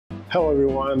Hello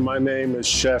everyone, my name is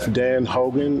Chef Dan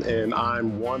Hogan and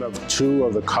I'm one of two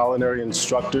of the culinary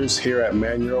instructors here at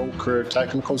Manual Career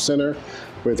Technical Center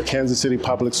with Kansas City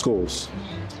Public Schools.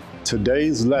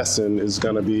 Today's lesson is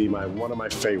going to be one of my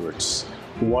favorites.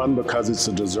 One, because it's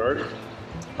a dessert.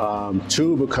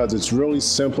 Two, because it's really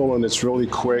simple and it's really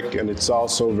quick and it's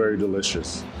also very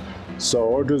delicious.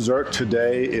 So our dessert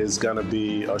today is going to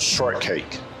be a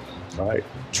shortcake. All right.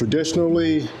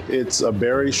 Traditionally, it's a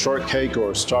berry shortcake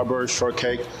or a strawberry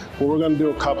shortcake, but we're going to do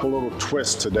a couple little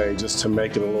twists today just to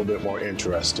make it a little bit more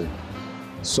interesting.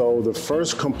 So the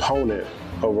first component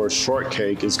of our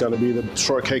shortcake is going to be the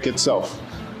shortcake itself.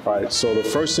 All right, so the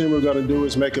first thing we're going to do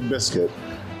is make a biscuit.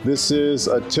 This is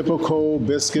a typical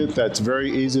biscuit that's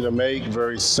very easy to make,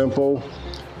 very simple.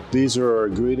 These are our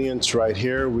ingredients right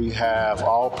here. We have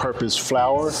all-purpose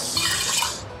flour.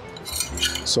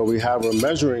 So we have our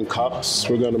measuring cups.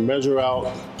 We're going to measure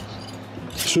out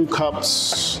 2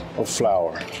 cups of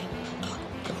flour.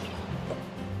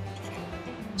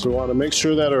 So we want to make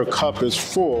sure that our cup is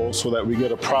full so that we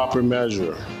get a proper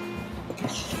measure.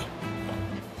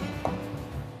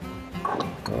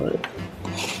 All right.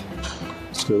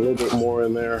 Let's get a little bit more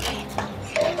in there.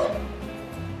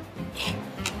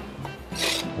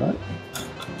 All right.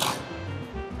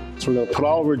 So we're going to put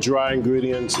all of our dry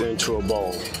ingredients into a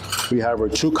bowl. We have our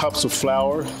 2 cups of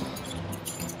flour.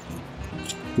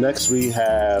 Next we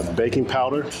have baking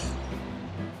powder.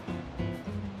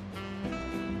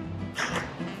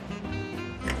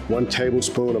 One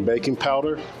tablespoon of baking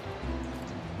powder.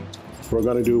 We're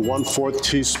going to do 1/4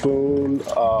 teaspoon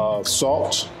of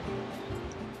salt.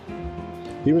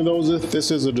 Even though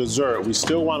this is a dessert, we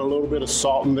still want a little bit of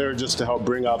salt in there just to help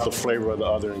bring out the flavor of the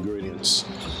other ingredients.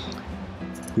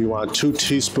 We want 2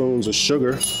 teaspoons of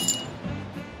sugar.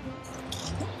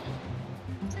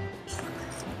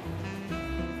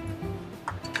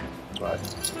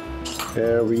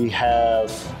 And we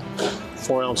have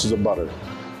 4 ounces of butter.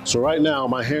 So right now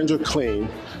my hands are clean,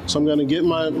 so I'm going to get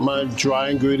my dry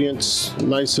ingredients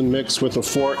nice and mixed with a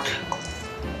fork.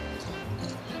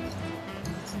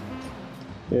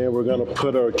 And we're going to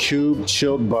put our cubed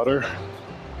chilled butter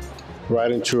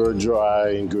right into our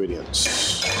dry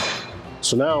ingredients.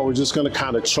 So now we're just going to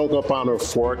kind of choke up on our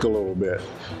fork a little bit,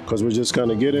 because we're just going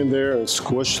to get in there and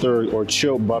squish our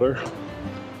chilled butter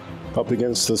up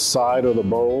against the side of the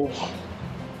bowl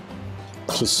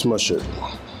to smush it.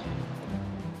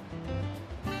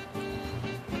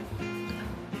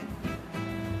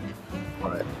 All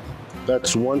right,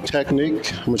 that's one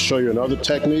technique. I'm going to show you another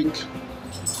technique.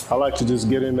 I like to just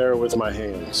get in there with my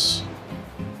hands.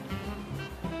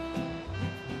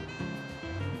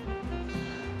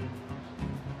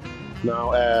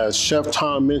 Now, as Chef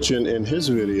Tom mentioned in his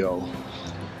video,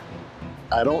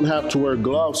 I don't have to wear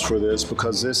gloves for this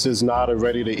because this is not a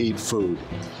ready-to-eat food.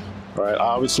 All right,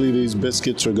 obviously these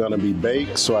biscuits are going to be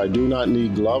baked, so I do not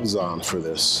need gloves on for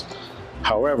this.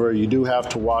 However, you do have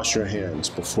to wash your hands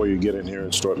before you get in here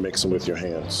and start mixing with your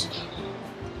hands.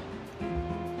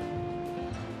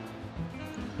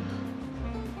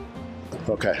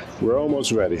 Okay, we're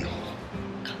almost ready.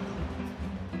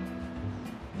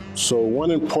 So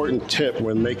one important tip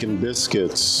when making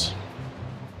biscuits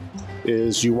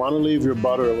is you want to leave your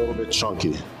butter a little bit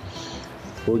chunky.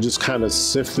 We'll just kind of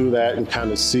sift through that and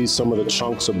kind of see some of the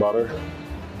chunks of butter.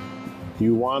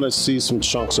 You want to see some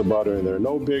chunks of butter in there,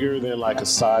 no bigger than like a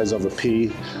size of a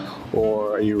pea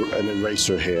or an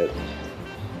eraser head.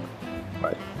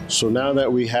 Right. So now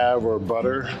that we have our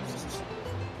butter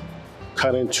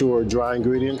cut into our dry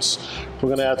ingredients, we're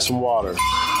going to add some water.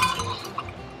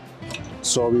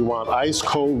 So we want ice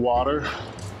cold water.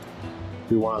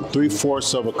 We want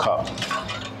 3/4 of a cup,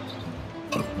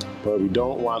 but we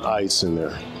don't want ice in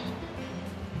there.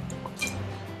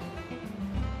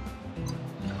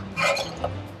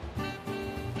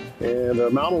 And the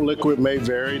amount of liquid may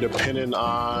vary depending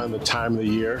on the time of the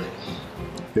year.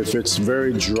 If it's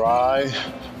very dry,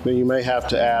 then you may have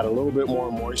to add a little bit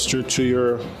more moisture to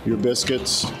your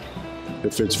biscuits.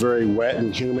 If it's very wet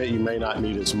and humid, you may not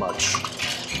need as much.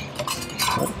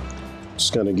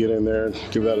 Just gonna get in there and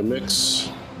give that a mix.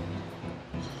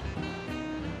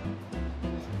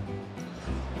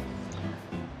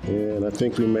 And I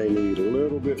think we may need a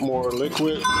little bit more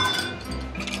liquid.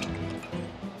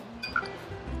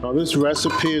 Now this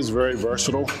recipe is very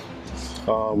versatile.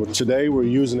 Today we're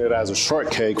using it as a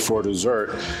shortcake for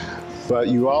dessert, but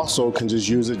you also can just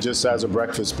use it just as a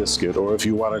breakfast biscuit, or if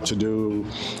you wanted to do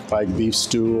like beef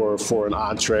stew or for an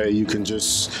entree, you can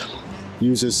just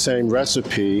use this same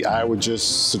recipe. I would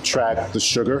just subtract the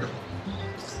sugar.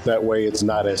 That way it's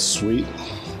not as sweet.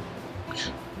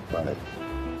 Right.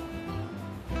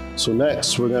 So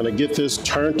next, we're gonna get this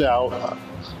turned out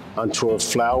onto a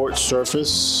floured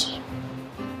surface.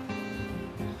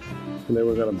 And then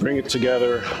we're gonna bring it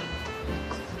together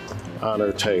on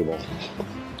our table.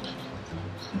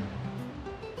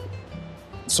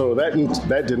 So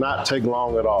that did not take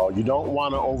long at all. You don't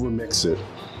wanna overmix it.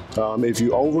 If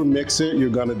you overmix it, you're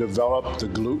gonna develop the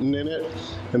gluten in it.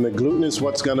 And the gluten is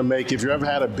what's gonna make, if you ever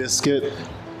had a biscuit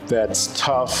that's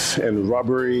tough and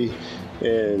rubbery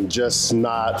and just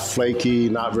not flaky,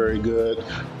 not very good,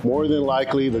 more than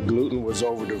likely the gluten was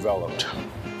overdeveloped.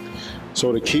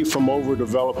 So to keep from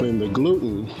overdeveloping the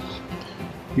gluten,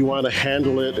 you want to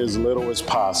handle it as little as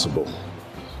possible.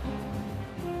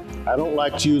 I don't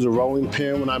like to use a rolling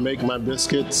pin when I make my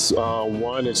biscuits.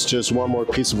 One, it's just one more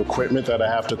piece of equipment that I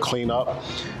have to clean up.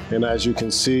 And as you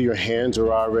can see, your hands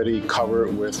are already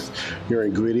covered with your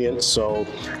ingredients. So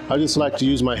I just like to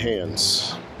use my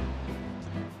hands.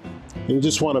 And you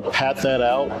just want to pat that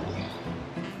out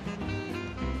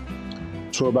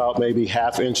to about maybe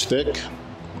 1/2 inch thick.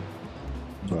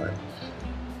 All right.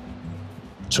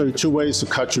 Show you 2 ways to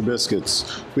cut your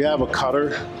biscuits. We have a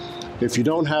cutter. If you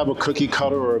don't have a cookie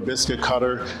cutter or a biscuit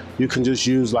cutter, you can just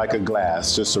use like a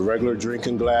glass, just a regular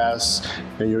drinking glass,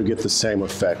 and you'll get the same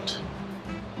effect.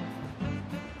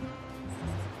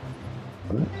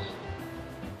 All right.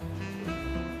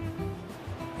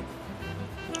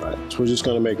 All right, so we're just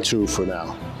gonna make 2 for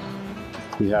now.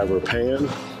 We have our pan.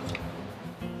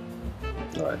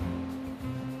 All right.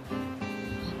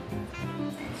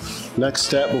 Next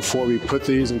step before we put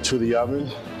these into the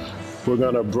oven, we're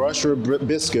gonna brush our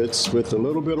biscuits with a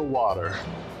little bit of water.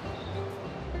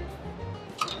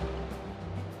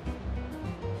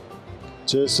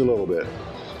 Just a little bit.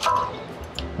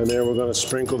 And then we're gonna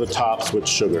sprinkle the tops with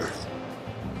sugar.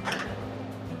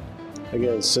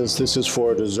 Again, since this is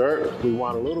for a dessert, we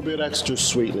want a little bit extra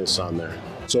sweetness on there.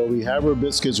 So we have our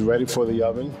biscuits ready for the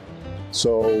oven.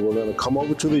 So we're gonna come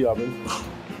over to the oven.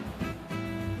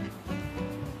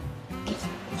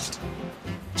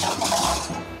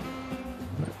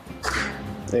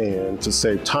 And to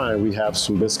save time, we have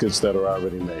some biscuits that are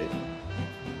already made.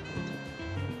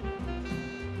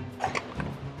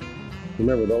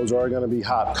 Remember, those are gonna be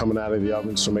hot coming out of the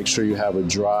oven, so make sure you have a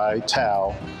dry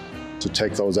towel to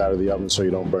take those out of the oven so you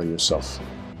don't burn yourself.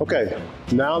 Okay,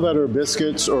 now that our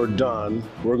biscuits are done,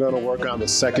 we're gonna work on the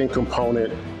second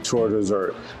component to our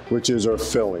dessert, which is our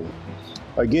filling.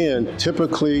 Again,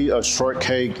 typically a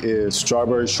shortcake is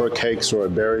strawberry shortcakes or a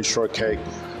berry shortcake.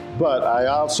 But I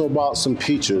also bought some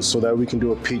peaches so that we can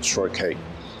do a peach shortcake.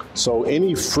 So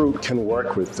any fruit can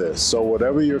work with this. So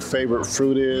whatever your favorite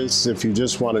fruit is, if you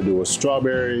just want to do a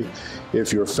strawberry,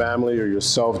 if your family or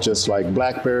yourself just like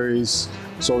blackberries.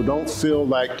 So don't feel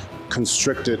like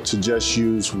constricted to just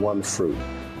use one fruit.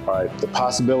 All right, the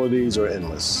possibilities are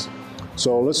endless.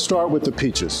 So let's start with the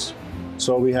peaches.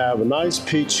 So we have a nice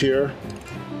peach here.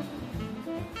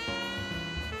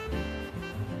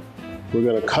 We're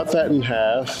gonna cut that in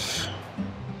half,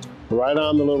 right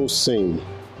on the little seam.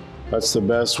 That's the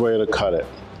best way to cut it.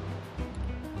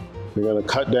 We're gonna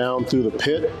cut down through the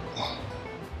pit.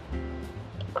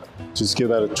 Just give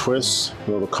that a twist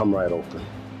and it'll come right open.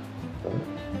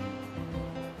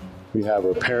 We have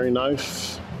our paring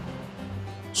knife.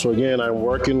 So again, I'm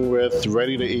working with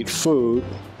ready-to-eat food,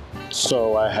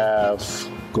 so I have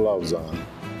gloves on.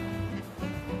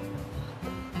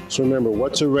 So remember,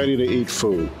 what's a ready-to-eat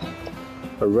food?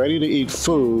 A ready-to-eat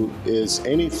food is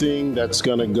anything that's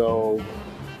gonna go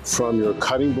from your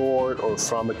cutting board or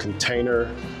from a container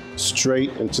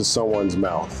straight into someone's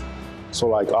mouth. So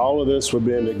like all of this would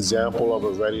be an example of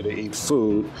a ready-to-eat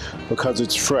food because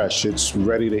it's fresh, it's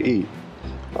ready to eat.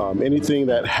 Anything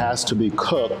that has to be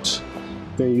cooked,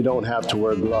 then you don't have to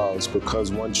wear gloves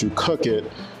because once you cook it,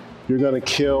 you're gonna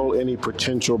kill any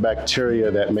potential bacteria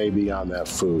that may be on that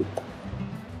food.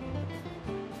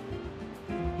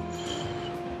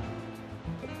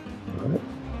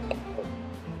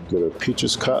 Get our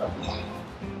peaches cut.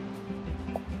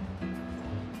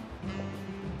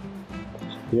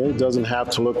 Yeah, it doesn't have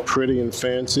to look pretty and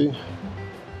fancy.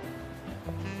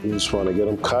 You just want to get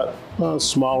them cut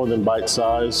smaller than bite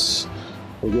size.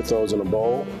 We'll get those in a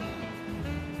bowl.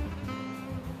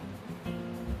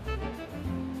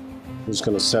 I'm just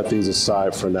going to set these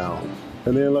aside for now.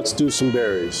 And then let's do some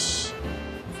berries.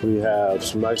 We have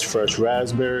some nice fresh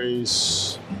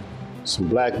raspberries, some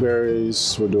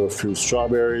blackberries, we'll do a few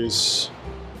strawberries.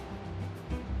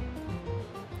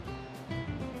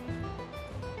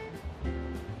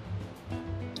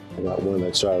 I got one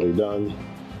that's already done.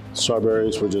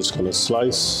 Strawberries, we're just gonna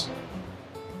slice.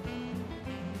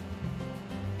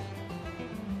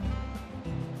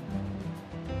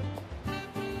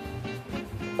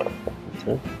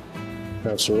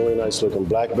 have some really nice looking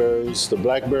blackberries. The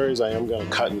blackberries I am going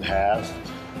to cut in half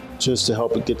just to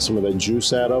help it get some of the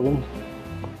juice out of them.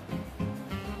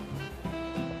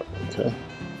 Okay.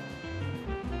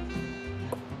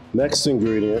 Next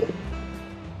ingredient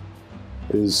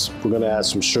is we're going to add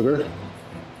some sugar.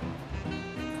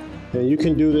 And you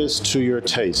can do this to your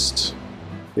taste.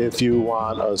 If you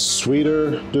want a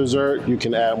sweeter dessert, you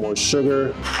can add more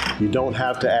sugar. You don't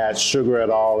have to add sugar at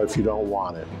all if you don't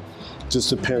want it. Just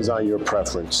depends on your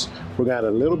preference. We're gonna add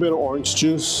a little bit of orange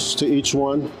juice to each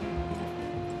one.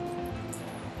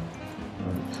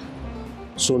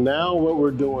 So now what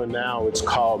we're doing now, it's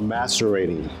called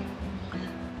macerating.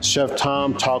 Chef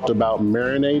Tom talked about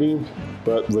marinating,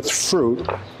 but with fruit,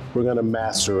 we're gonna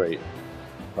macerate.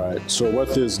 Right, so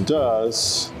what this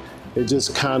does, it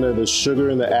just kind of, the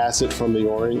sugar and the acid from the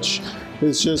orange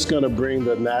is just gonna bring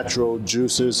the natural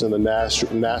juices and the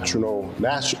natural,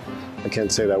 I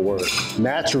can't say that word,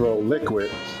 natural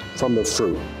liquid from the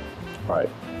fruit. Right,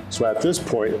 so at this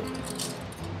point,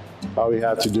 all we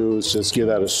have to do is just give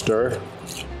that a stir.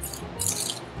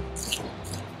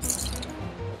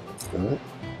 All right.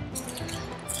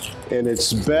 And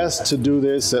it's best to do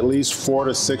this at least 4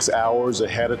 to 6 hours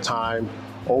ahead of time.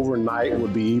 Overnight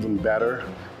would be even better.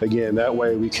 Again, that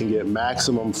way we can get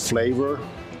maximum flavor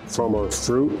from our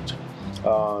fruit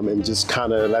and just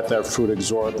kind of let that fruit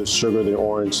absorb the sugar, the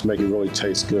orange, make it really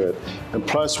taste good. And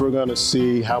plus we're gonna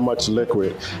see how much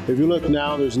liquid. If you look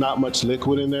now, there's not much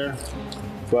liquid in there,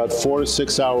 but 4 to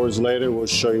 6 hours later, we'll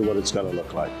show you what it's gonna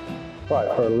look like. All right,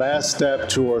 our last step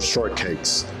to our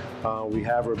shortcakes. We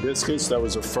have our biscuits, that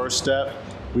was the first step.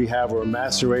 We have our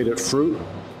macerated fruit.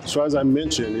 So as I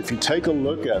mentioned, if you take a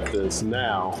look at this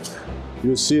now,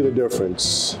 you'll see the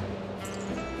difference.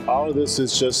 All of this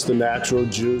is just the natural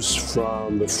juice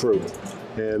from the fruit.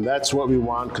 And that's what we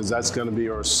want because that's gonna be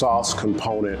our sauce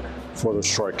component for the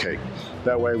shortcake.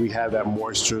 That way we have that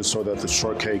moisture so that the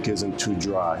shortcake isn't too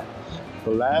dry.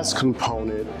 The last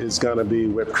component is gonna be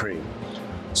whipped cream.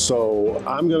 So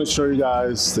I'm gonna show you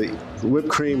guys the whipped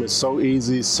cream is so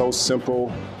easy, so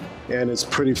simple, and it's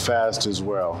pretty fast as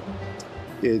well.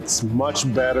 It's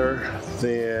much better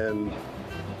than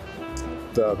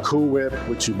the Cool Whip,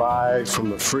 which you buy from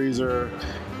the freezer.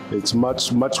 It's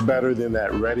much better than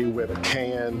that Ready Whip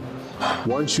can.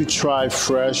 Once you try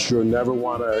fresh, you'll never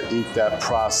wanna eat that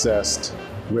processed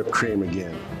whipped cream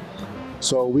again.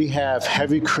 So we have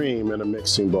heavy cream in a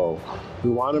mixing bowl.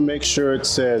 We want to make sure it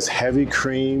says heavy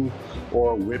cream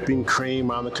or whipping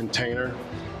cream on the container.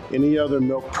 Any other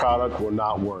milk product will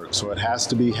not work, so it has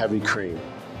to be heavy cream.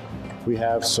 We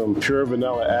have some pure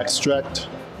vanilla extract,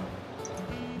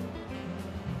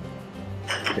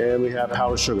 and we have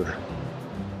powdered sugar.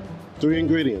 3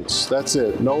 ingredients, that's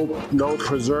it. No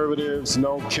preservatives,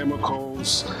 no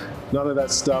chemicals, none of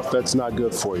that stuff that's not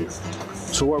good for you.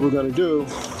 So what we're gonna do,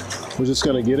 we're just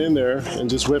gonna get in there and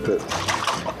just whip it.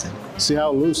 See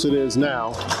how loose it is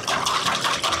now.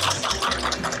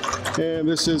 And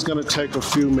this is gonna take a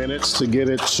few minutes to get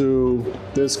it to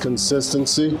this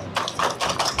consistency.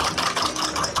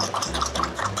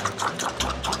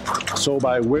 So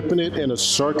by whipping it in a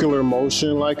circular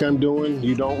motion like I'm doing,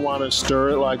 you don't wanna stir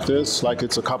it like this, like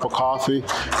it's a cup of coffee.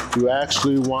 You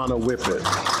actually wanna whip it.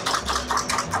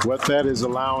 What that is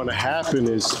allowing to happen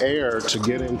is air to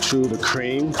get into the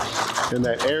cream, and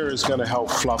that air is gonna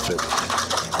help fluff it.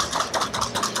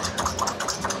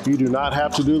 You do not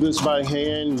have to do this by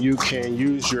hand. You can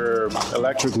use your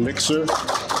electric mixer.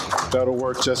 That'll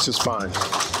work just as fine.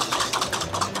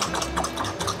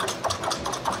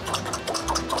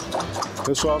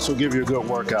 This will also give you a good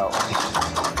workout.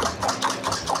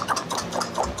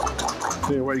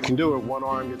 The way you can do it, one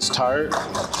arm gets tired,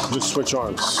 just switch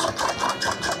arms.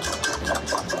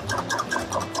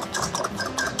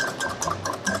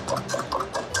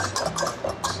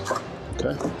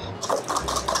 Okay.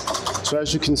 So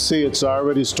as you can see, it's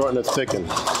already starting to thicken.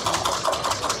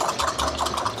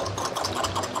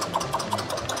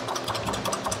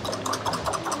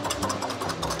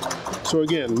 So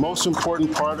again, most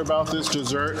important part about this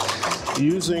dessert,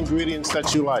 use the ingredients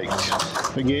that you like.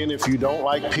 Again, if you don't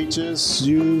like peaches,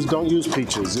 don't use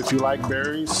peaches. If you like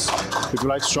berries, if you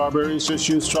like strawberries, just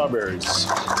use strawberries,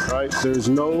 right? There's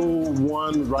no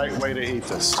one right way to eat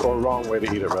this, or wrong way to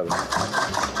eat it rather.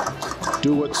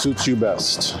 Do what suits you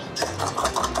best.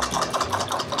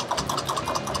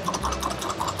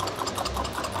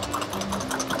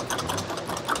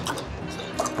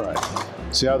 All right,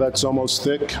 see how that's almost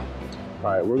thick? All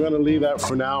right, we're gonna leave that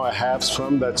for now. I have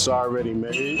some that's already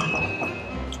made. I'm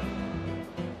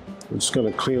just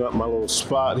gonna clean up my little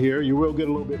spot here. You will get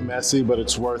a little bit messy, but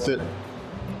it's worth it.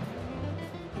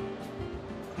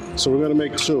 So we're gonna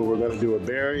make two. We're gonna do a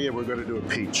berry and we're gonna do a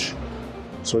peach.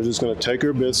 So we're just gonna take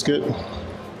our biscuit.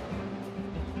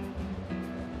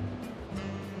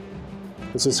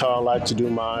 This is how I like to do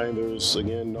mine. There's,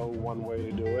 again, no one way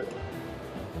to do it.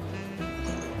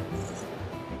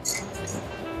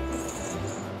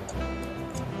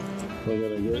 We're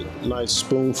gonna get a nice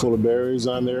spoonful of berries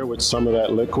on there with some of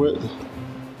that liquid.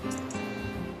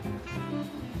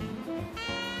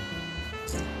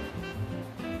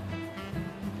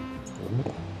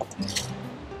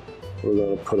 We're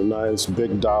going to put a nice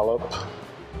big dollop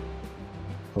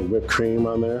of whipped cream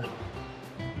on there.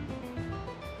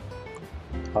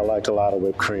 I like a lot of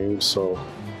whipped cream, so.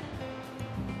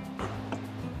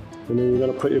 And then you're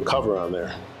going to put your cover on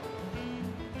there.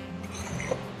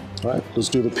 All right, let's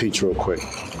do the peach real quick.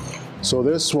 So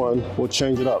this one, we'll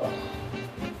change it up.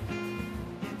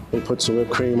 We'll put some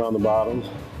whipped cream on the bottom.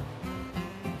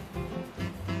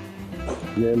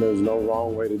 Again, there's no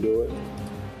wrong way to do it.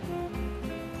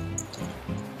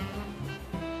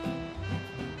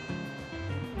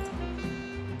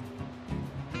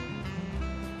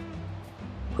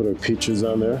 Put our peaches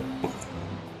on there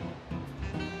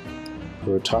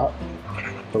for a top.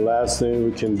 The last thing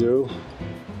we can do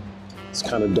is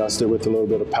kind of dust it with a little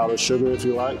bit of powdered sugar if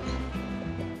you like.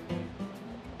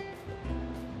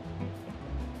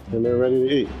 And they're ready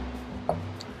to eat.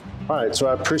 All right, so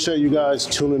I appreciate you guys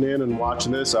tuning in and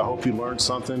watching this. I hope you learned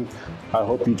something. I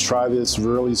hope you try this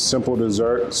really simple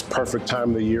dessert. It's perfect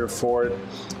time of the year for it.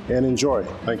 And enjoy.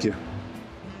 Thank you.